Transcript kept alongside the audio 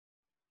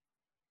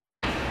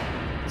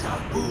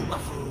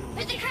Zoboomafoo.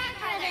 With the Kratt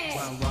brothers.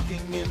 While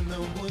walking in the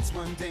woods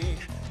one day,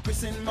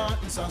 Chris and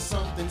Martin saw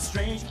something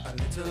strange. A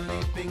little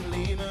leaping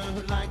lemur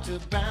who liked to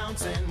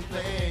bounce and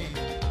play.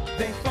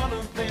 They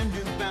followed their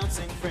new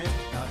bouncing friend,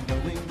 not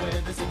knowing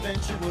where this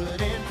adventure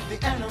would end. The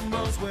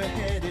animals were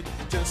headed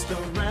just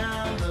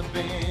around the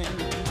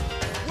bend.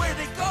 Where are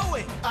they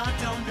going? I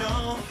don't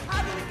know.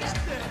 How did we get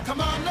there?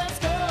 Come on, let's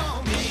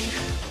go. Me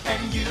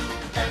and you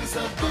and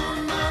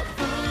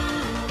Zoboomafoo.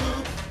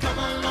 Come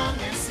along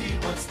and see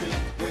what's new.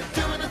 We're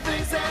doing the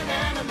things that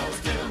animals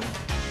do.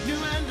 New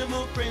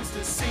animal friends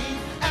to see.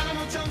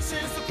 Animal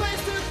Junction's the place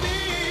to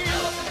be.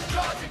 Elephants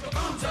charging,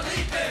 baboons are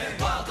leaping.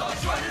 Wild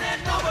dogs running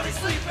and nobody's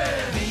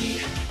sleeping.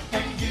 Me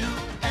and you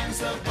and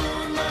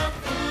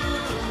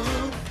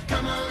Zoboomafoo.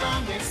 Come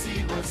along and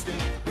see what's new.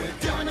 We're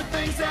doing the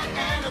things that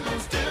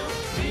animals do.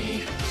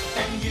 Me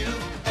and you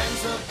and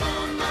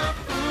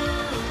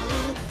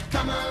Zoboomafoo.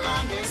 Come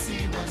along and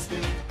see what's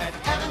new. At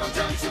Animal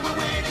Junction, we're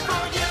waiting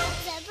for you.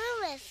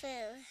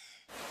 Zoboomafoo.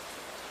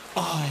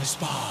 I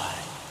spy.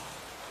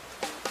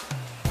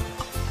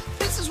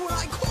 This is where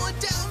I call a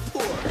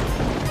downpour.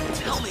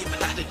 Tell me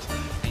about it.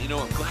 You know,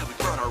 I'm glad we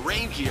brought our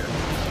reindeer.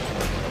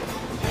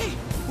 Hey,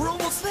 we're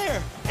almost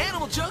there.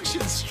 Animal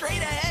Junction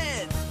straight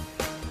ahead.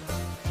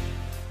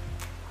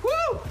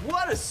 Woo!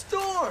 What a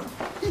storm!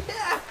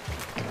 Yeah!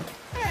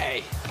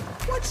 Hey,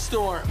 what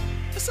storm?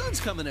 The sun's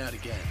coming out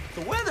again.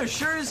 The weather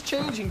sure is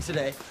changing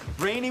today.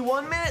 Rainy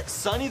one minute,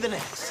 sunny the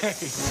next. Hey,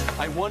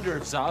 I wonder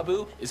if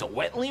Zabu is a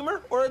wet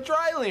lemur or a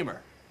dry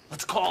lemur.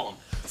 Let's call him.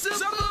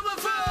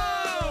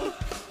 Zoboomafoo!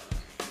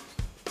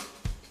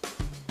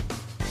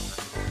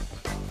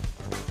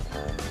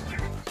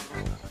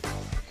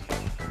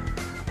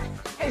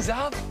 Hey,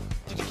 Zab.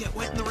 Did you get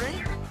wet in the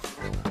rain?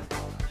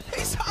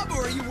 Hey, Zabu,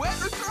 are you wet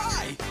or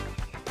dry?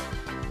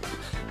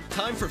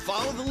 Time for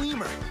Follow the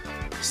Lemur.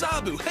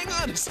 Zabu, hang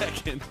on a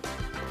second.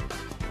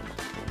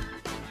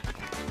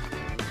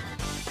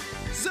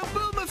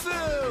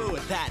 Zoboomafoo!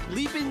 That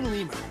leaping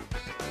lemur.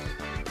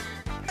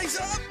 Hey,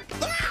 Zab!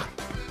 Ah!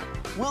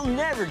 We'll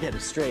never get a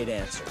straight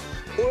answer,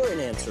 or an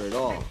answer at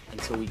all,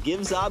 until we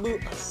give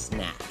Zabu a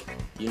snack.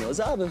 You know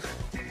Zabu.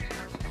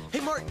 Hey,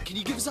 Martin, can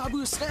you give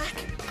Zabu a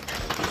snack?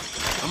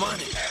 I'm on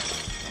it.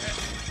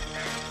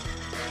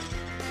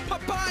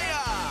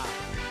 Papaya!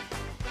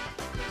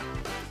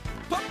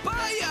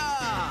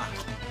 Papaya!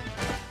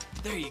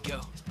 There you go.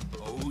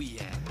 Oh,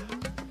 yeah.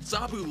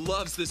 Zabu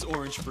loves this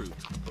orange fruit.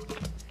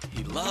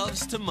 He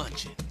loves to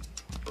munch it.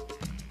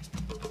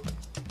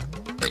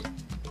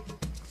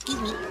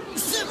 Give me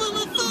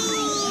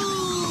Zoboomafoo!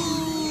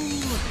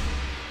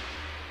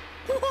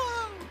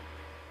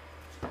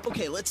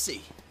 Okay, let's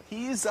see.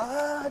 He's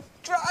a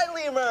dry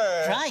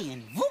lemur. Dry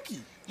and wookie.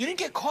 You didn't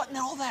get caught in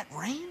all that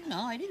rain?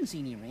 No, I didn't see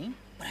any rain.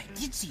 But I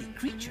did see a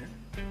creature.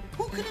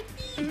 Who could it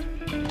be?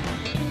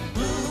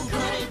 Who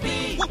could it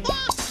be?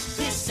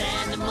 This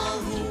animal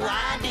who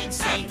I did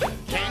see.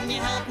 Can you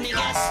help me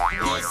guess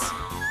this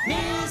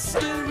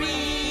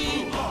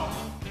mystery?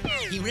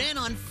 He ran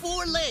on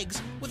 4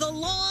 legs with a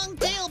long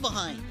tail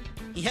behind.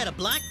 He had a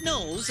black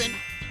nose and...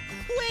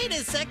 Wait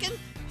a second,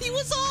 he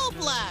was all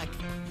black.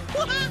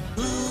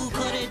 Who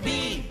could it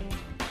be?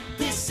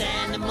 This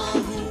animal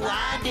who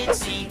I did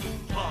see.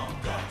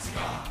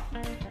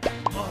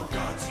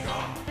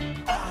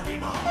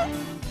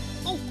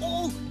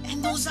 Oh,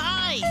 and those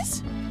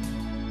eyes.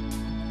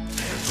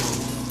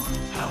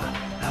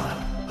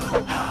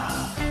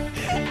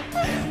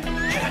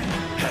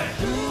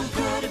 Who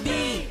could it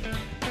be?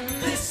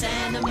 This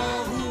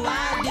animal who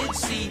I did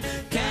see.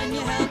 Can you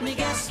help me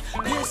guess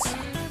this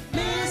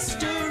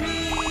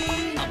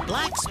mystery? A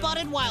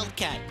black-spotted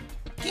wildcat.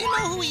 Do you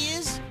know who he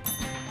is?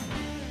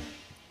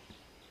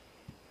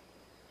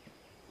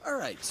 All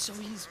right, so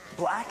he's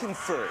black and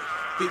furry.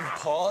 Big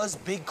paws,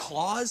 big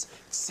claws.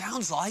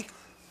 Sounds like,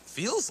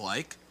 feels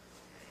like,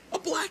 a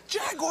black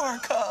jaguar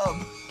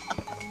cub.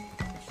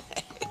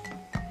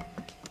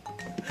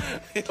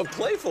 A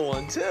playful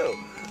one, too.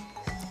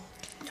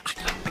 I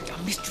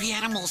got mystery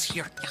animals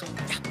here.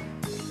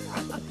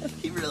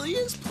 He really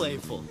is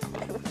playful.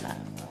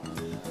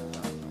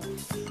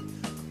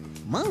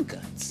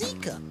 Monka,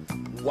 Zika.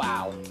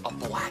 Wow, a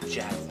black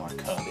jaguar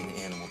cub in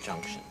Animal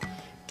Junction.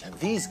 And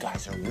these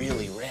guys are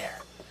really rare.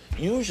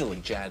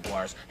 Usually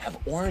jaguars have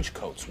orange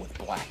coats with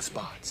black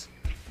spots.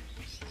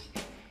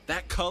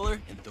 That color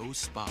and those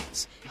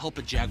spots help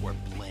a jaguar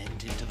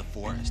blend into the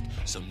forest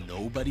so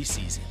nobody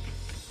sees him.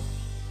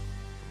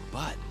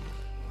 But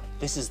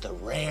This is the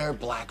rare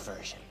black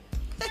version.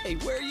 hey,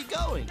 where are you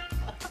going?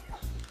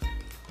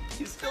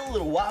 He's still a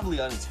little wobbly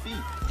on his feet.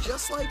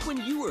 Just like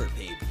when you were a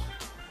baby.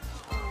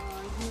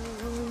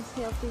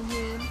 Helping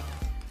him.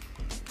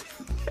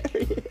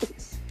 There he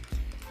is.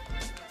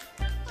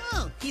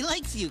 Oh, he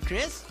likes you,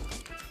 Chris.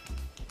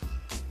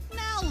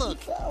 Now look,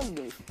 Found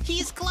me.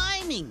 he's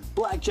climbing.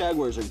 Black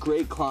jaguars are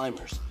great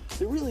climbers.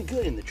 They're really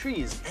good in the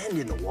trees and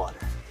in the water.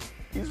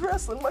 He's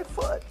wrestling my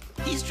foot.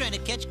 He's trying to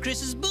catch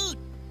Chris's boot.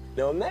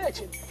 Now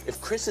imagine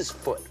if Chris's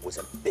foot was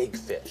a big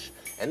fish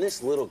and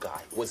this little guy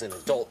was an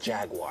adult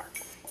jaguar.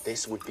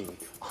 this would be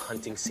a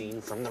hunting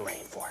scene from the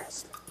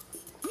rainforest.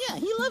 Yeah,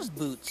 he loves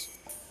boots.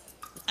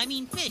 I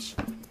mean fish.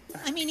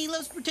 I mean, he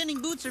loves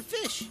pretending boots are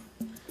fish.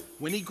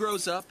 When he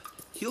grows up,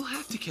 he'll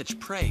have to catch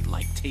prey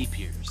like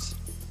tapirs.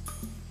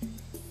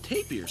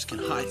 Tapirs can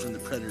hide from the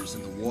predators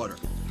in the water,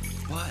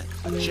 but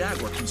a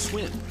jaguar can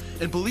swim.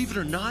 And believe it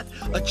or not,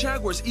 a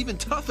jaguar's even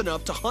tough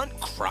enough to hunt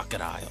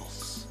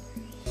crocodiles.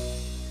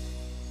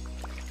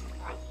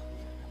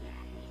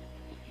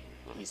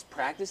 He's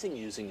practicing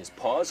using his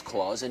paws,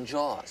 claws, and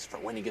jaws for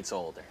when he gets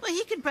older. Well,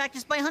 he can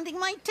practice by hunting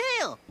my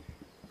tail.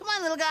 Come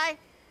on, little guy.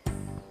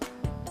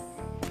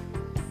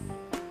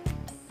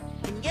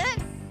 Can you get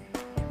it?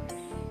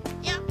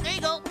 Yeah, there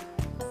you go.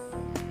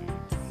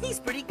 He's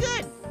pretty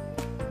good.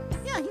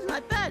 Yeah, he's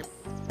not bad.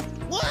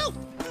 Whoa!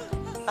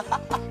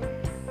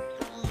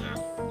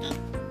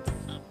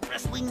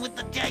 Wrestling with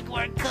the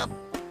jaguar cub.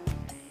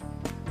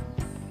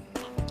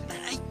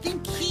 I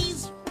think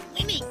he's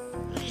winning.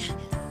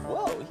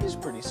 Whoa, he's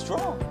pretty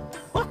strong.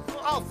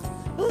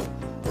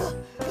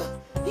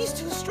 He's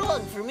too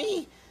strong for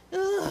me.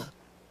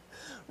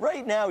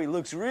 Right now, he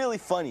looks really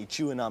funny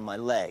chewing on my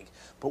leg.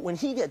 But when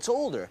he gets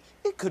older,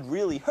 it could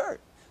really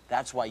hurt.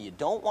 That's why you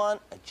don't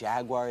want a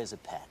jaguar as a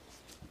pet.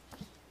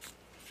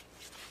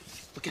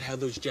 Look at how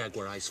those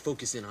jaguar eyes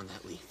focus in on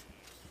that leaf.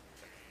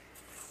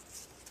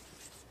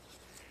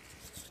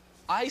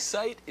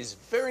 Eyesight is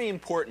very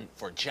important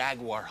for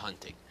jaguar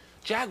hunting.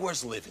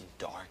 Jaguars live in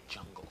dark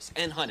jungles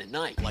and hunt at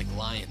night like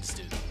lions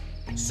do.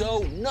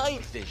 So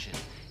night vision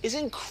is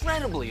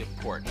incredibly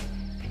important.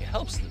 It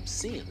helps them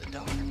see in the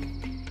dark.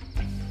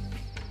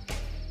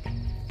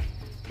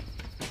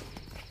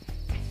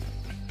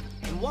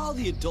 And while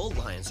the adult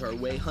lions are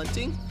away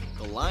hunting,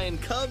 the lion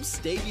cubs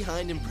stay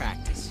behind in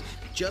practice,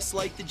 just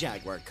like the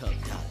jaguar cub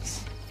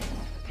does.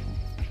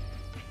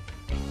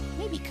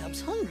 Maybe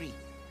Cub's hungry.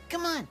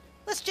 Come on,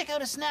 let's check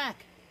out a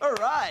snack. All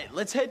right,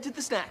 let's head to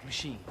the snack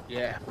machine.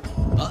 Yeah.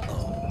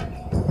 Uh-oh.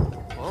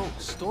 Whoa,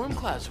 storm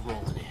clouds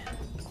rolling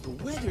in.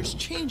 The weather's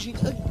changing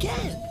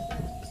again.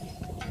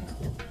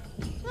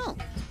 Oh.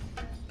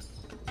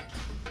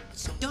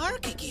 It's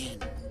dark again.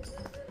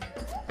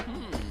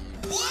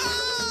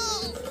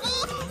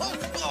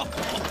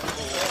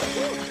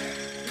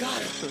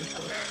 Got it.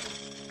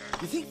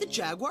 You think the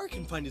jaguar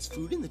can find his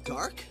food in the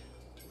dark?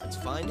 Let's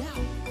find out.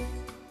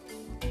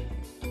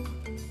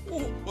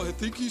 Oh, I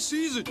think he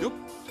sees it. Yep.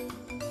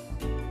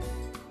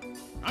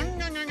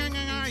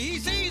 He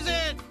sees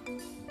it!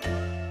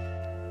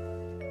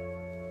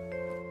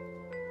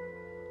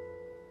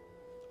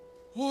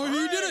 Oh,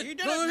 he did it! He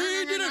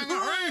did it!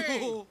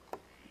 Hooray!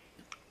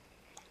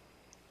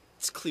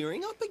 It's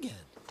clearing up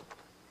again.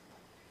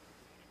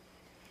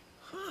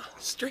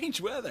 Strange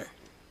weather.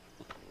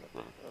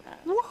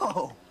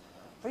 Whoa!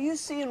 Are you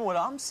seeing what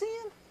I'm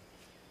seeing?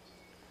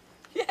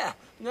 Yeah,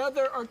 now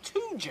there are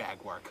 2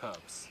 jaguar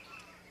cubs.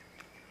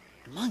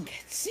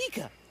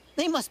 Mangatsika.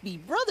 They must be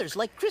brothers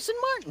like Chris and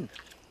Martin.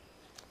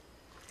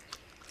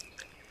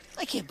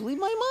 I can't believe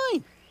my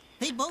mind.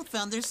 They both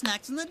found their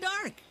snacks in the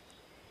dark.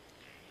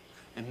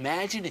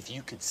 Imagine if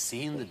you could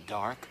see in the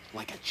dark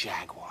like a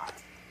jaguar.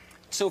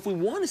 So if we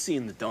want to see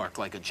in the dark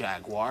like a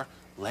jaguar,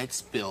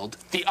 let's build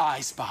the I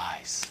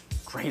Spies.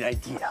 Great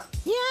idea.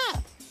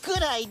 Yeah,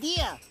 good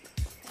idea.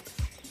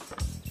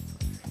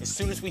 As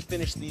soon as we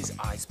finish these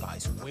I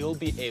Spies, we'll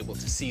be able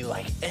to see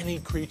like any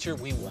creature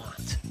we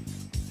want.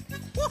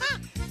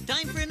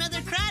 Time for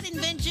another Kratt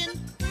invention.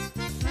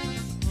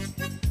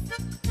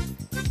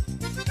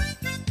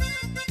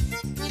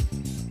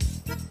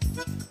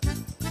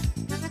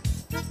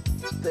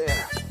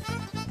 There.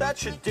 That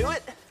should do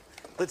it.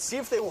 Let's see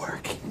if they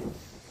work.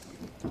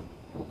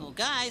 Well,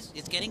 guys,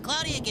 it's getting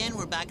cloudy again.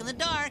 We're back in the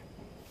dark.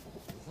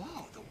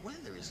 Wow, the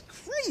weather is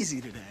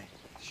crazy today.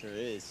 Sure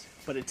is.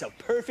 But it's a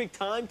perfect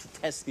time to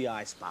test the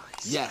I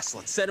Spies. Yes,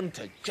 let's set them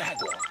to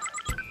jaguar.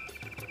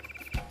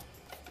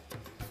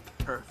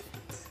 Perfect.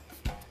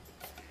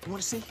 You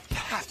want to see? You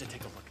have to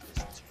take a look at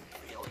this. It's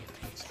really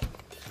amazing.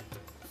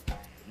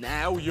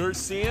 Now you're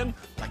seeing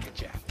like a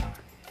jaguar.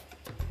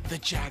 The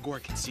jaguar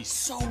can see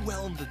so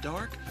well in the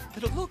dark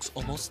that it looks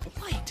almost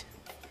light.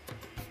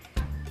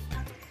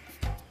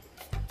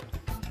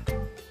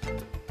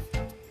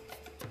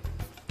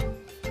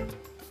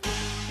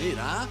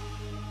 Mira,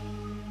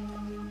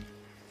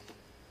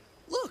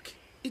 Look,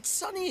 it's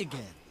sunny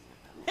again.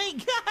 Hey,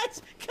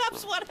 guys,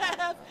 Cubs want to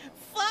have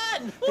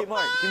fun. Hey,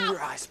 Mark, give me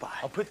your I Spy.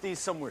 I'll put these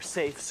somewhere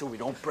safe so we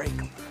don't break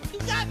them. You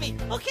got me.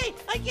 Okay,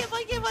 I give.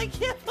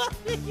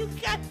 You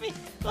got me.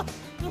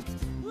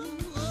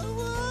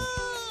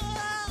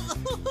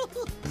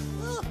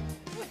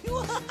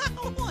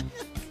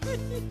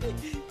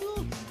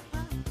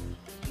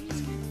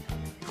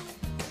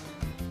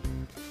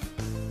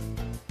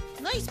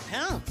 Nice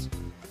pounce.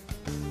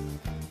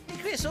 Hey,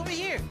 Chris, over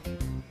here.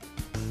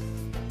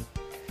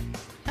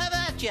 How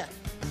about ya?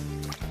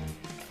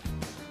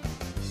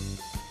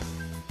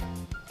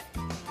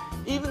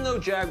 Even though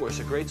jaguars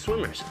are great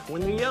swimmers,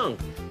 when they're young,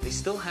 they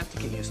still have to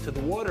get used to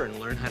the water and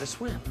learn how to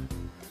swim.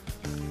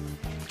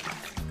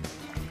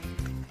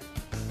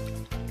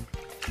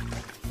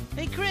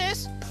 Hey,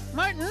 Chris,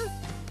 Martin,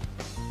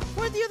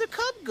 where'd the other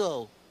cub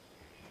go?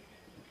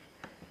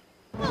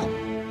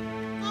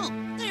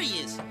 Oh, there he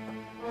is.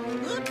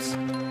 Oops.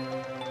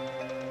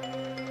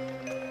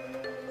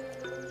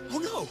 Oh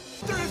no,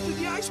 they're after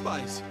the I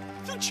Spies.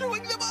 They're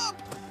chewing them up.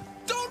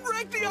 Don't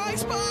wreck the I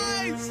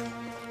Spies.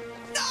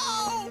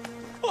 No!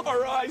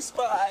 Our I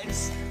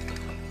Spies.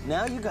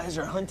 Now you guys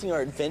are hunting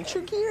our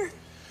adventure gear?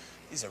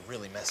 These are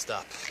really messed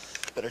up.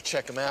 Better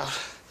check them out.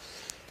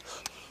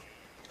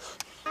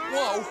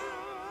 Whoa.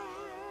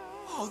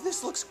 Oh,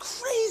 this looks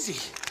crazy.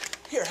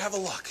 Here, have a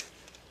look.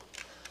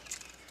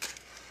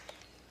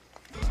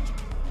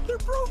 They're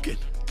broken.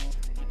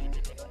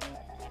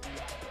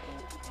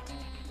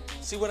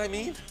 See what I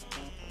mean?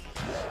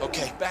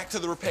 Okay, back to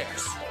the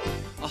repairs.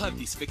 I'll have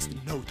these fixed in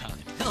no time.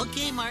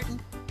 Okay,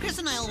 Martin. Chris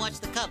and I'll watch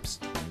the cubs.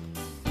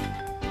 I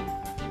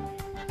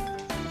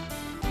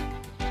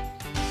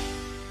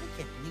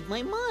can't believe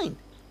my mind.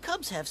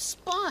 Cubs have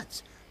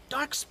spots.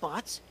 Dark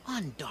spots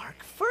on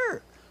dark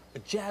fur. A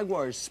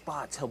jaguar's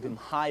spots help him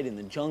hide in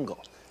the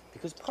jungle.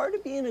 Because part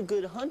of being a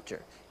good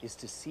hunter is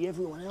to see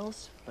everyone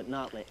else, but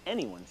not let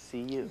anyone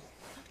see you.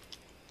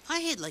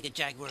 I hid like a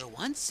jaguar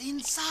once in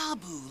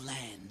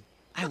Zoboomafoo.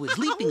 I was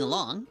leaping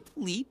along.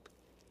 Leap,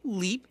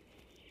 leap,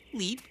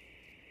 leap,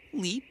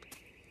 leap,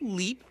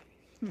 leap.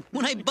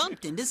 When I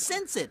bumped into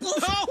Sensit.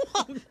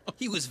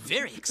 He was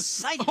very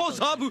excited. Oh,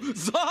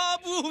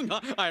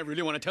 Zobu! I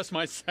really want to test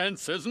my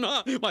senses.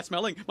 My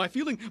smelling, my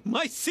feeling,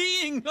 my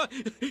seeing.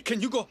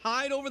 Can you go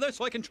hide over there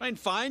so I can try and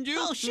find you?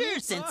 Oh, sure,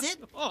 Sensit.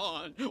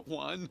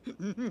 One,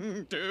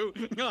 two,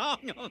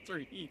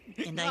 three.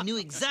 And I knew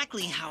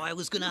exactly how I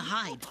was going to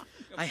hide.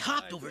 I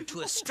hopped over to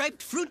a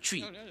striped fruit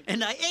tree,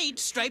 and I ate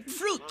striped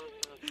fruit.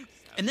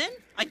 And then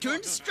I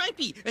turned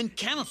stripy and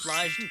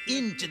camouflaged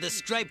into the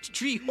striped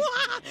tree.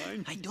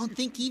 I don't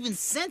think even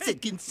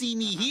Sensit can see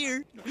me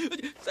here.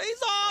 Say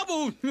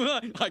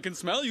Zobu! I can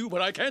smell you,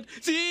 but I can't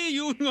see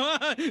you.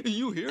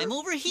 You here? I'm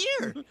over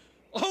here.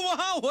 Oh,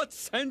 wow, what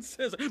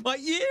senses! My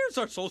ears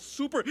are so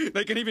super,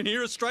 they can even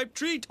hear a striped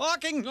tree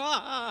talking.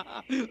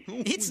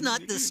 It's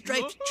not the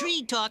striped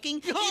tree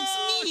talking,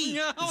 it's me,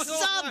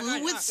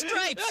 Zobu with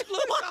stripes.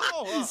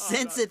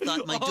 Sensit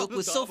thought my joke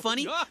was so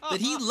funny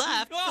that he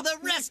laughed for the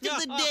rest of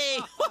the day.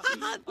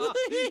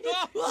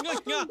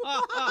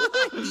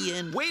 The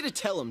end. Way to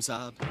tell him,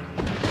 Zob.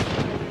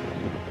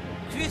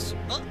 Chris,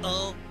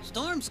 uh-oh,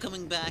 storm's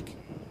coming back.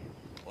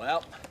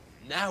 Well,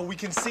 now we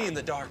can see in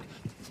the dark.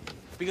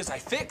 Because I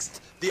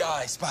fixed the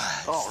I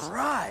Spies. All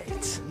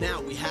right.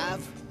 Now we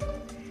have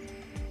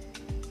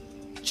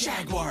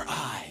Jaguar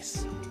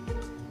eyes.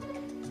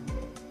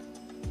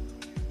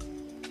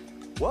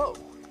 Whoa.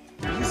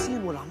 Are you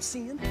seeing what I'm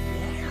seeing?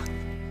 Yeah.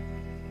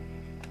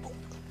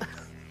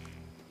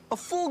 A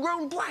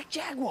full-grown black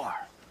jaguar.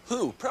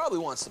 Who probably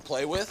wants to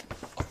play with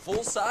a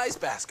full-size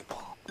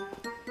basketball.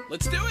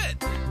 Let's do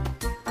it.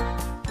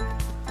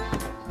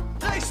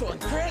 Nice one,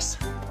 Chris.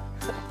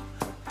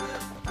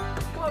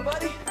 Come on,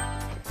 buddy.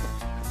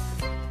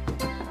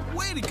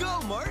 way to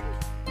go, Martin.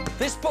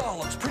 This ball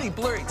looks pretty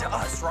blurry to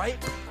us, right?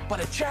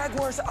 But a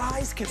jaguar's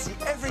eyes can see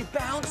every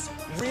bounce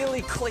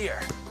really clear.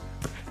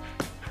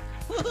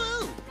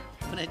 Woohoo!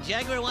 When a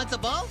jaguar wants a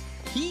ball,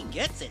 he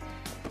gets it.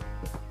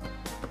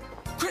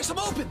 Chris, I'm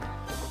open.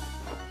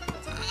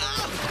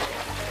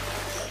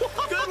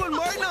 Good one,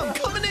 Martin. I'm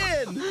coming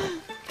in.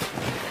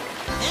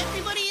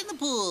 Everybody in the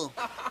pool.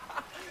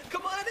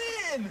 Come on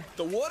in.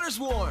 The water's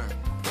warm.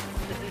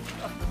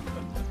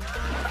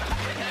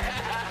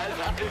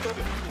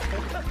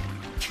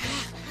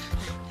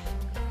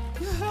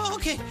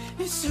 Okay,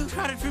 it's too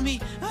crowded for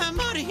me. I'm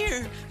out of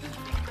here.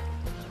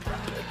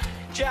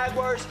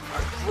 Jaguars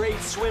are great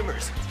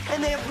swimmers,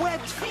 and they have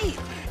webbed feet.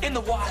 In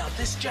the wild,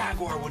 this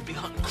jaguar would be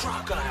hunting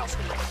crocodiles,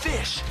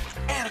 fish,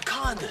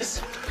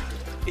 anacondas.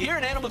 Here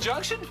in Animal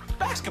Junction,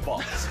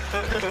 basketballs.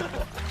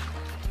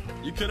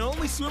 You can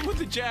only swim with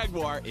a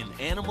jaguar in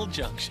Animal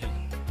Junction.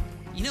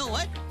 You know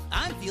what?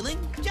 I'm feeling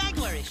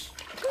jaguarish.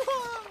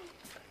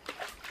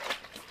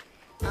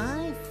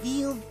 I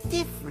feel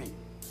different,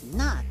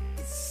 not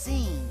the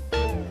same.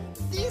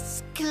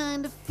 This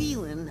kind of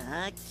feeling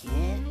I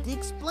can't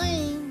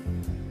explain.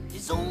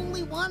 There's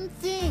only one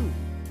thing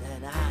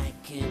that I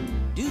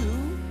can do.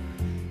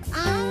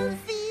 I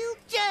feel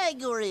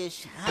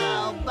jaguarish.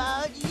 How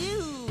about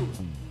you?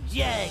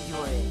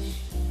 Jaguarish.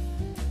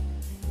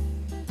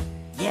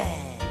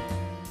 Yeah,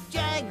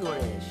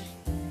 jaguarish.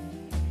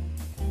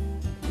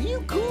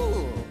 Real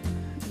cool.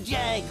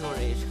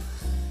 Jaguarish.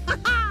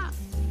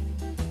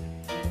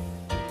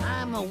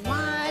 I'm a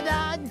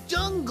wide-eyed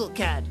jungle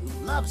cat who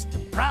loves to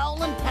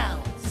prowl and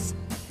pounce.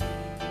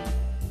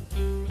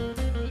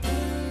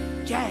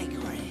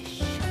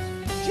 Jaguarish.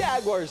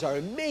 Jaguars are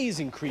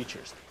amazing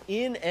creatures,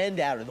 in and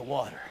out of the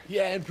water.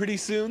 Yeah, and pretty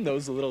soon,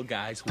 those little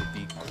guys will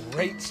be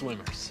great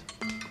swimmers.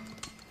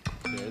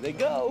 There they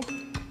go.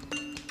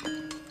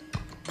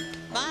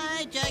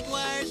 Bye,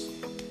 jaguars.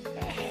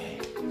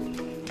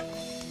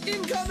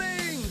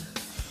 Incoming!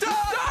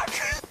 Duck!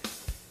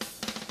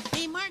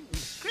 Hey, Martin,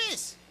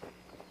 Chris.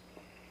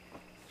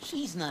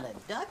 She's not a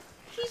duck.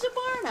 She's a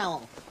barn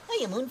owl.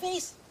 Hiya,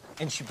 Moonface.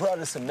 And she brought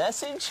us a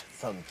message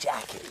from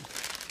Jackie.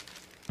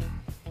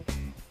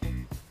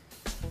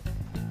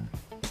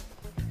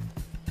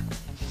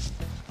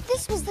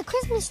 This was the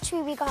Christmas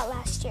tree we got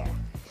last year.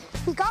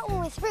 We got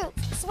one with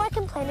roots, so I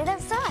can plant it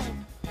outside.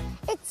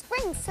 It's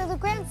spring, so the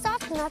ground's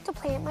soft enough to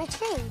plant my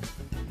tree.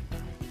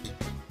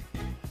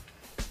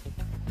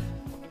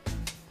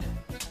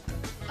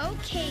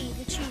 Okay,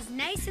 the tree's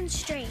nice and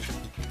straight.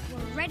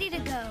 We're ready to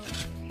go.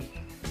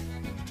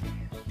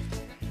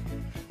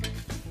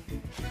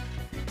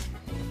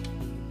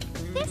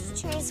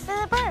 This tree's for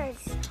the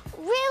birds.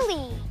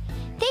 Really?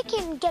 They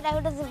can get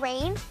out of the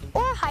rain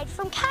or hide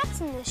from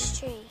cats in this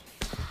tree.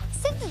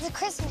 Since it's a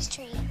Christmas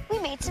tree, we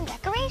made some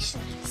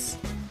decorations.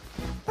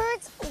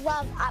 Birds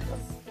love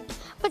apples,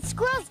 but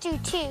squirrels do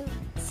too,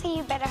 so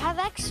you better have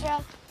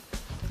extra.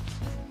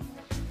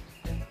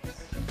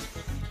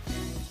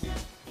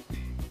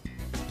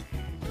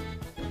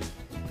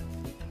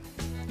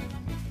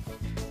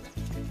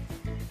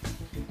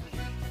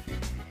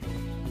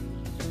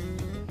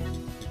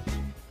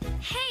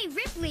 Hey,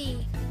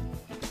 Ripley!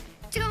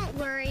 Don't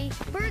worry,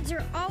 birds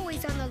are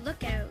always on the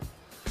lookout.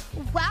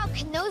 Wow,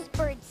 can those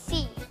birds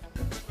see?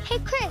 Hey,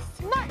 Chris,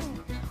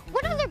 Martin,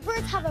 what other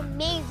birds have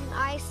amazing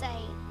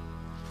eyesight?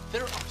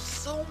 There are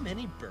so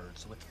many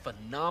birds with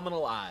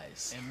phenomenal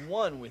eyes. And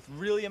one with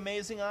really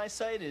amazing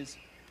eyesight is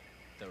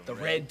The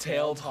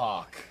red-tailed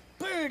hawk.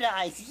 Bird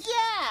eyes,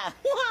 yeah!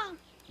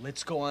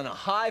 Let's go on a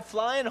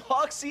high-flying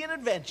Hawksian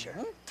adventure.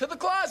 To the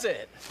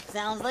closet.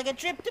 Sounds like a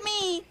trip to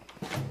me.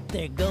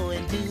 They're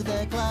going to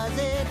the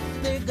closet.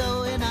 They're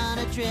going on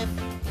a trip.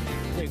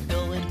 They're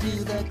going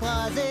to the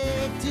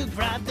closet to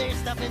grab their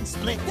stuff and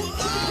split.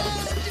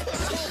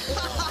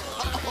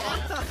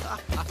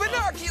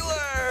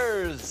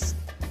 Binoculars!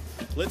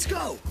 Let's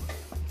go.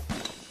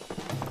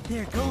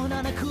 They're going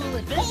on a cool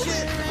adventure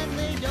and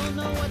they don't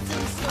know what's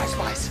in store.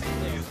 Spice.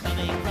 They're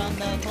coming from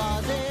the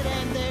closet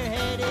and they're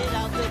headed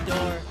out the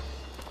door.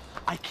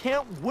 I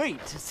can't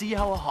wait to see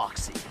how a hawk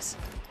sees.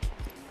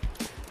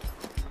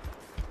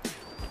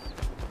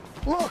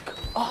 Look,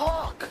 a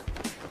hawk.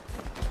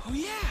 Oh,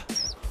 yeah.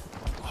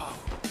 Whoa.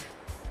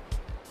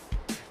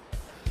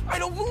 I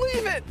don't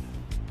believe it.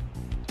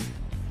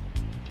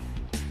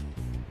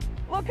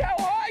 Look how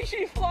high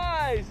she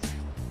flies.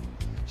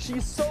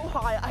 She's so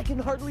high, I can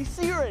hardly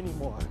see her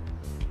anymore.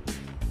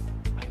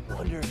 I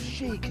wonder if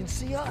she can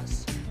see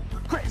us.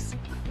 Chris,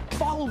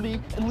 follow me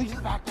and leave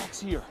the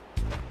backpacks here.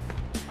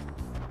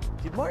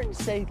 Did Martin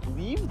say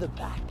leave the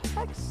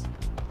backpacks?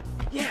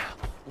 Yeah,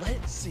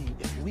 let's see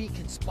if we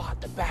can spot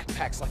the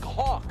backpacks like a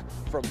hawk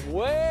from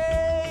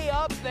way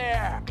up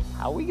there.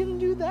 How are we gonna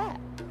do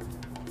that?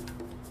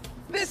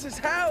 This is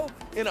how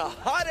in a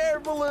hot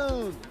air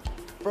balloon.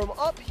 From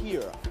up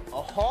here,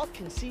 a hawk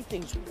can see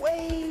things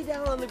way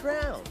down on the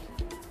ground.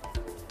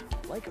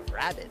 Like a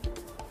rabbit.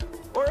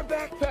 Or a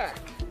backpack.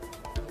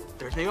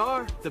 There they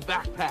are, the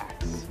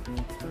backpacks.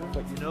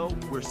 But you know,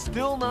 we're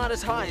still not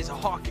as high as a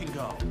hawk can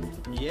go.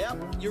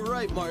 Yep, you're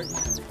right, Martin.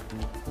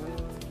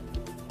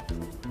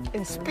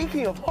 And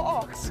speaking of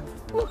hawks,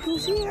 look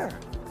who's here.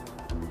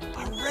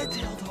 A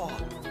red-tailed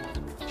hawk.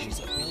 She's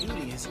a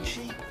beauty, isn't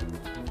she?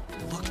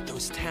 Look at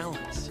those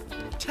talons.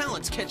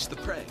 Talons catch the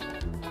prey.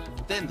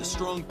 Then the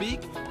strong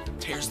beak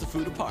tears the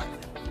food apart.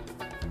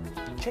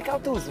 Check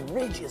out those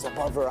ridges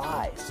above her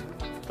eyes.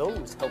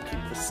 Those help keep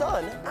the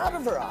sun out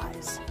of her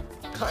eyes.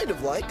 Kind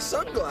of like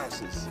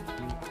sunglasses.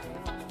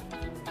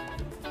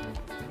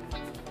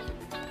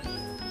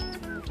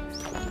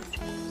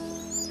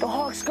 The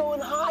hawk's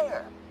going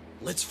higher.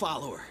 Let's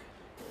follow her.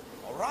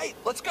 All right,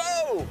 let's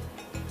go.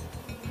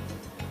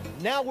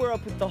 Now we're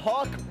up with the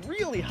hawk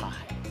really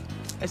high.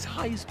 As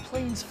high as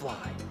planes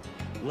fly.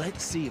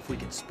 Let's see if we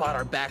can spot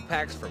our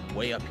backpacks from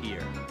way up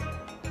here.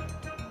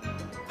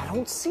 I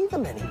don't see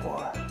them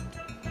anymore.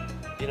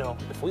 You know,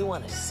 if we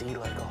want to see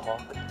like a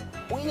hawk,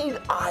 we need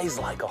eyes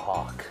like a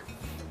hawk.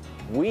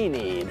 We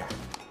need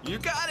You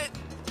got it.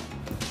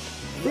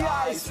 the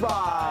Eye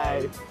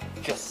Spy.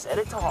 Just set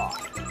it to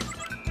hawk.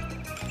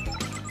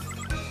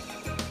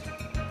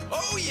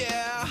 Oh,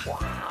 yeah.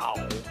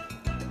 Wow.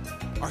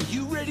 Are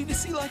you ready to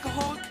see like a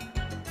hawk?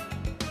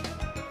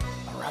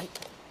 All right.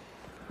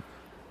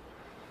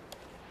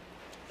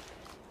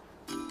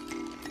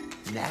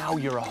 Now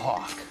you're a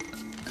hawk.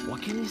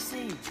 What can you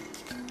see?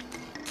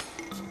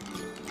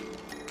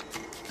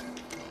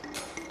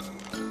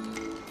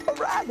 A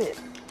rabbit.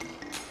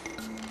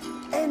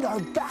 And our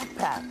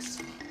backpacks.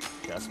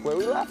 Just where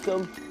we left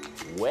them.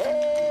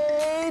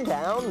 Way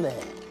down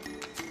there.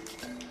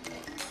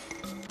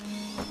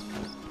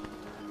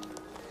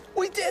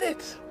 We did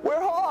it! We're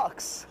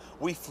hawks.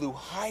 We flew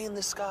high in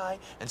the sky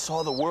and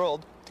saw the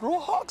world through a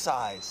hawk's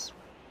eyes.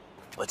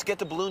 Let's get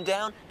the balloon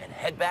down and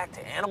head back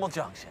to Animal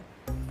Junction.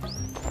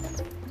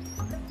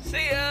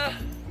 See ya!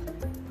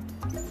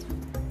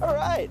 All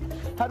right.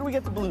 How do we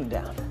get the balloon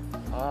down?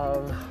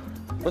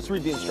 Let's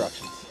read the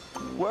instructions.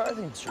 Where are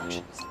the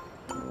instructions?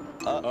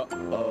 We're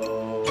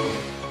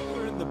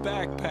in the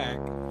backpack.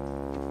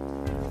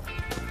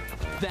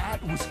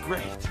 That was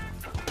great.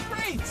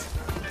 Great!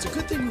 It's a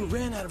good thing we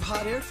ran out of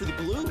hot air for the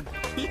balloon.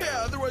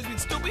 Yeah, otherwise we'd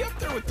still be up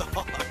there with the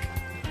hawk.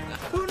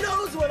 Who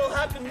knows what'll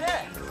happen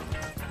next?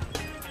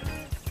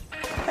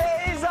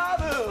 Hey,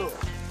 Zabu!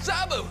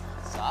 Zabu!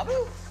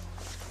 Zabu?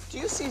 Do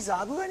you see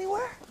Zabu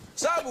anywhere?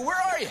 Zabu,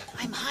 where are you?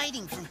 I'm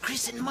hiding from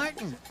Chris and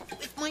Martin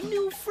with my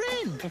new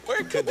friend.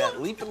 Where could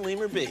that leaping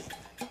lemur be?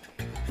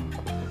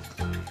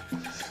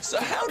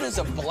 So how does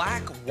a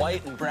black,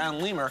 white, and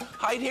brown lemur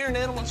hide here in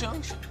Animal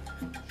Junction?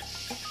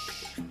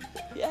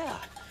 Yeah,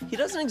 he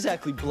doesn't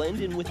exactly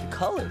blend in with the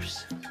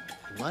colors.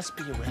 He must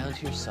be around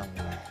here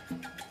somewhere.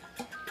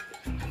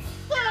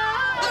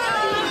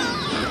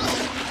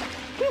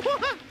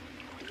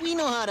 We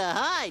know how to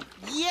hide.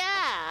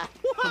 Yeah.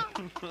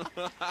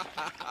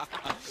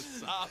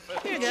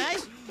 Here,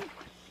 guys.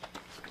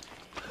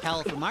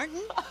 Towel for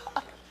Martin.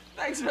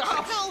 Thanks,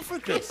 Rob. Towel for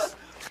Chris.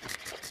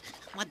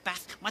 Mud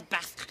bath,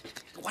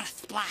 what a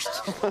splash.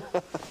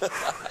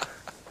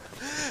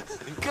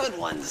 Good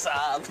one,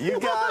 Zob. You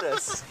got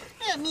us.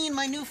 Yeah, me and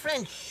my new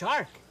friend,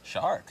 Shark.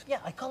 Shark? Yeah,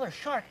 I call her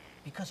Shark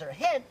because her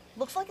head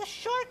looks like a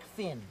shark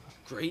fin.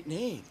 Great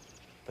name.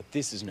 But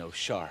this is no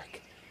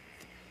shark.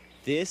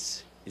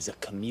 This is a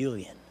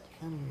chameleon.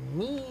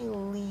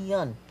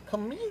 Chameleon.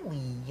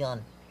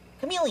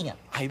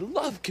 I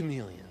love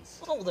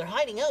chameleons. Oh, they're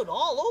hiding out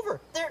all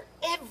over. They're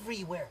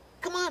everywhere.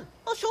 Come on,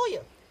 I'll show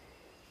you.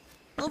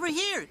 Over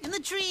here, in the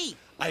tree.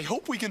 I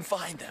hope we can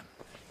find them.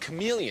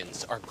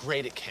 Chameleons are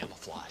great at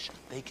camouflage.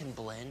 They can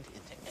blend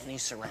into any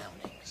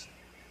surroundings.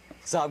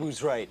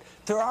 Zabu's right.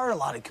 There are a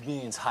lot of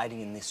chameleons hiding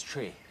in this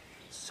tree.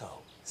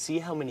 So, see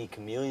how many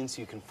chameleons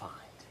you can find.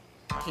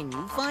 Can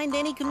you find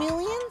any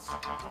chameleons?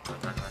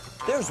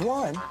 There's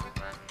one.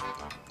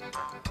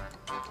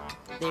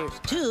 There's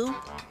two.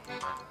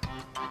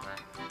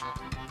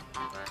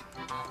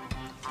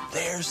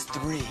 There's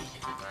three.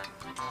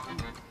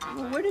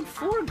 Well, where did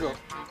four go?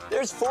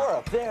 There's four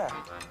up there.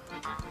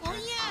 Oh,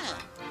 yeah.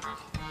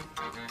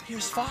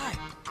 Here's five.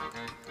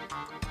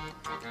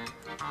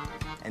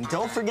 And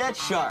don't forget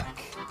Shark.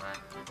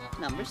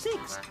 Number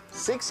 6.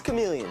 6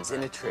 chameleons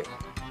in a tree.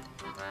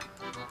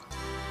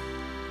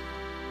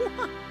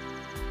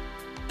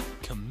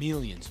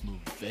 Chameleons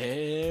move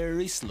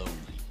very slowly.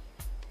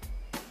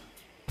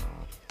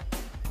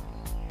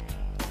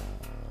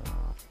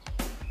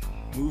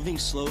 Moving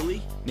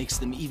slowly makes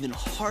them even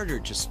harder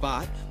to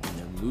spot when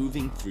they're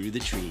moving through the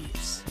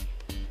trees.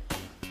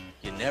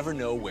 You never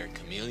know where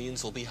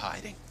chameleons will be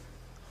hiding.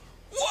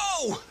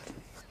 Whoa!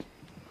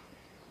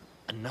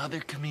 Another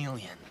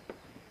chameleon.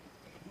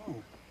 Oh,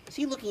 is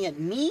he looking at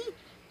me?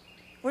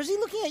 Or is he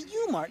looking at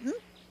you, Martin?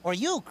 Or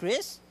you,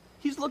 Chris?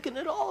 He's looking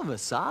at all of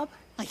us, Zob.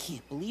 I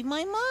can't believe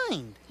my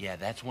mind. Yeah,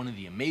 that's one of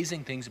the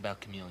amazing things about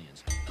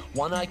chameleons.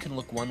 One eye can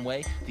look one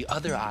way, the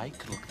other eye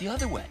could look the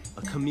other way.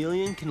 A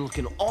chameleon can look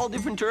in all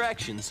different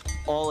directions,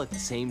 all at the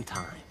same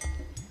time.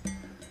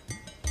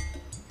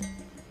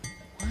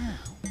 Wow.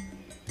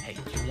 Hey,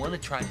 you want to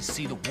try to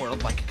see the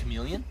world like a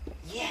chameleon?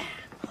 Yeah.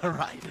 All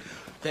right.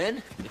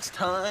 Then it's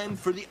time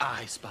for the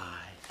I Spy.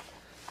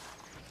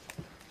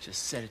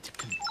 Just set it to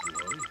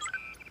control.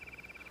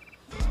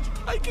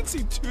 I can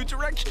see 2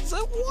 directions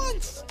at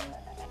once.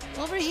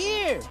 Over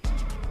here.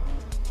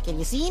 Can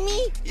you see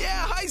me?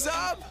 Yeah, hi,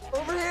 Zob.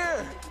 Over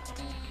here.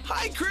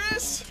 Hi,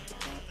 Chris.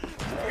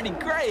 Pretty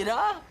great,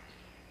 huh?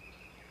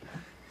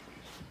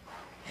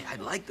 Hey, I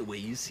like the way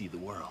you see the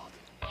world.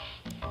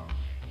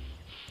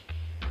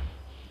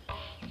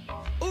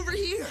 Over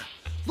here,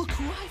 look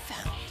who I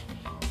found.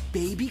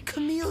 Baby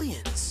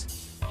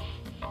chameleons.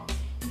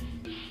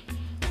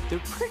 They're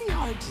pretty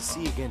hard to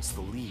see against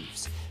the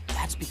leaves.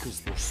 That's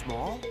because they're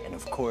small and,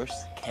 of course,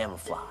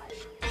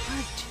 camouflage.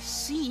 Hard to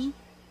see?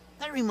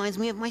 That reminds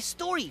me of my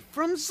story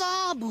from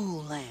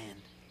Zoboomafoo.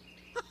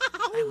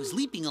 I was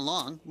leaping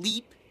along,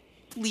 leap,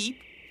 leap,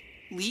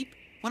 leap,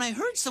 when I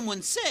heard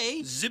someone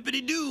say,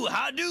 Zippity-doo,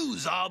 how-do,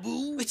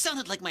 Zabu? It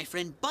sounded like my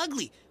friend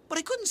Bugley, but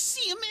I couldn't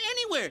see him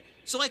anywhere.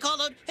 So I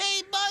called out,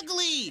 hey,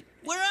 Bugley,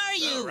 where are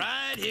you?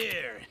 Right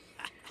here.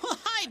 Oh,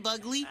 hi,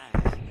 Bugley.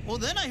 Well,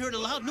 then I heard a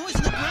loud noise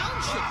and the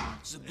ground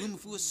shook.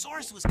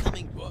 Zoboomafoo was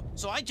coming.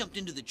 So I jumped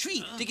into the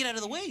tree to get out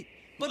of the way.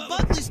 But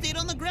Bugley stayed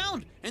on the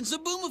ground, and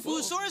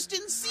Zoboomafoo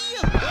didn't see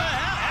him.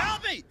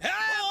 Help me!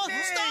 Help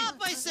me! Stop,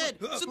 I said.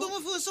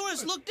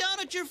 Zoboomafoo, look down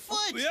at your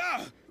foot.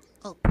 Yeah.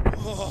 Oh,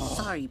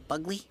 sorry,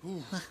 Bugley.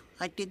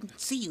 I didn't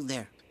see you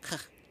there.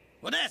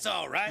 Well, that's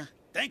all right.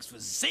 Thanks for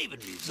saving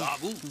me,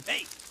 Zabu.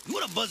 Hey, you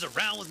want to buzz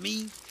around with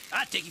me?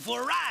 I'll take you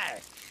for a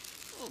ride.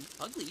 Oh,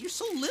 Bugley, you're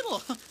so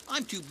little.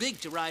 I'm too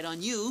big to ride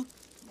on you.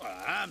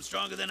 Well, I'm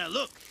stronger than I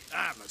look.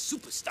 I'm a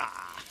superstar.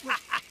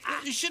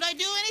 Should I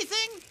do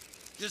anything?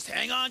 Just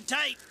hang on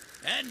tight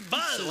and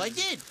buzz. So I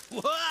did.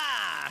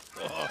 Wah!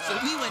 So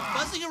we went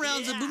buzzing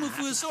around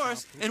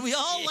Zoboomafoo, and we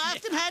all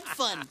laughed and had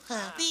fun.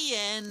 The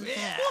end.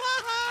 Yeah.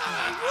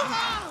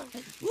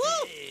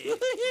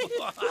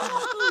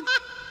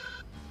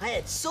 I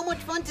had so much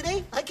fun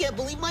today, I can't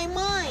believe my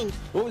mind.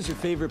 What was your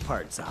favorite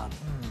part, Zob?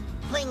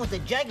 playing with the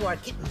jaguar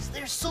kittens.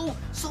 They're so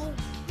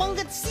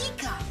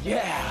bungatsika.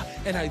 Yeah,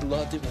 and I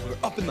loved it when we were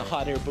up in the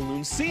hot air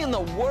balloon, seeing the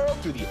world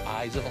through the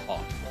eyes of a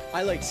hawk.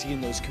 I like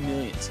seeing those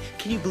chameleons.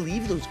 Can you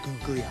believe those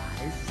googly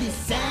eyes?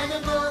 This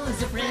animal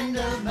is a friend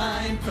of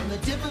mine. From the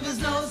tip of his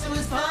nose to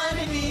his fine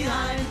and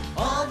behind.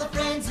 All the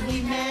friends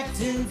we met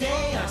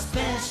today are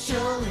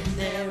special in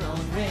their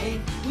own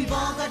way. We've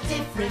all got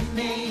different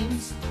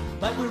names,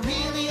 but we're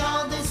really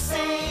all the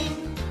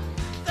same.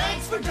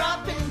 Thanks for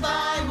dropping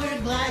by, we're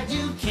glad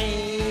you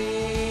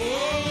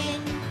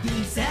came.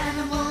 These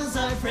animals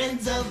are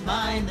friends of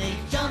mine. They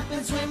jump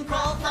and swim,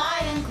 crawl, fly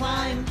and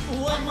climb.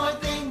 One more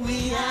thing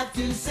we have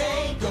to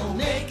say. Go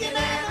make an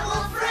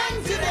animal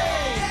friend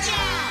today.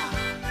 Yeah!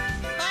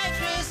 Bye,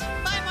 Chris.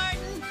 Bye,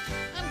 Martin.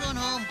 I'm going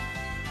home.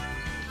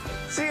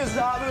 See you,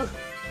 Zabu.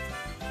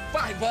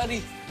 Bye,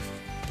 buddy.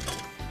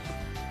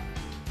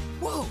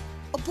 Whoa,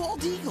 a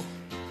bald eagle.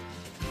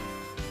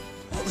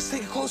 Well, let's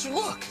take a closer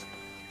look.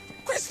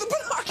 Chris, the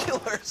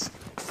binoculars.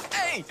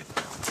 Hey!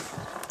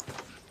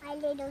 My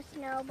little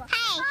snowball.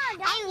 Hey,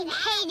 I'm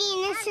Katie,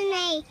 and this is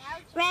my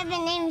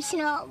rabbit named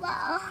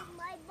Snowball.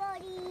 My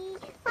buddy,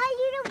 my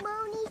little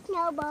bony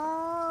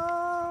Snowball.